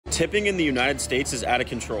Tipping in the United States is out of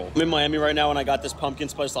control. I'm in Miami right now and I got this pumpkin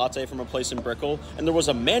spice latte from a place in Brickell, and there was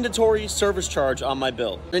a mandatory service charge on my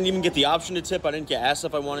bill. I didn't even get the option to tip. I didn't get asked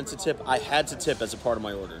if I wanted to tip. I had to tip as a part of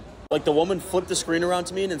my order. Like, the woman flipped the screen around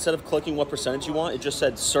to me, and instead of clicking what percentage you want, it just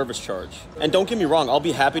said service charge. And don't get me wrong, I'll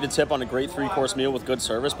be happy to tip on a great 3-course meal with good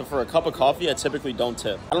service, but for a cup of coffee, I typically don't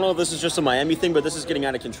tip. I don't know if this is just a Miami thing, but this is getting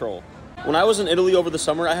out of control. When I was in Italy over the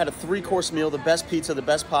summer, I had a 3-course meal, the best pizza, the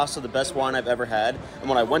best pasta, the best wine I've ever had. And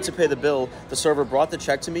when I went to pay the bill, the server brought the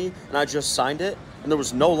check to me and I just signed it, and there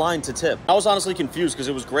was no line to tip. I was honestly confused because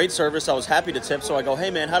it was great service. I was happy to tip. So I go,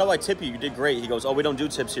 hey man, how do I tip you? You did great. He goes, oh, we don't do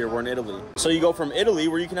tips here. We're in Italy. So you go from Italy,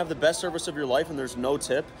 where you can have the best service of your life and there's no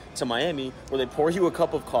tip, to Miami, where they pour you a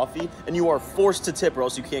cup of coffee and you are forced to tip or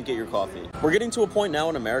else you can't get your coffee. We're getting to a point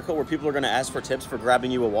now in America where people are going to ask for tips for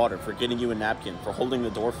grabbing you a water, for getting you a napkin, for holding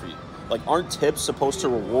the door for you. Like, aren't tips supposed to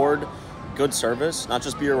reward good service, not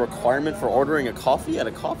just be a requirement for ordering a coffee at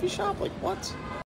a coffee shop? Like, what?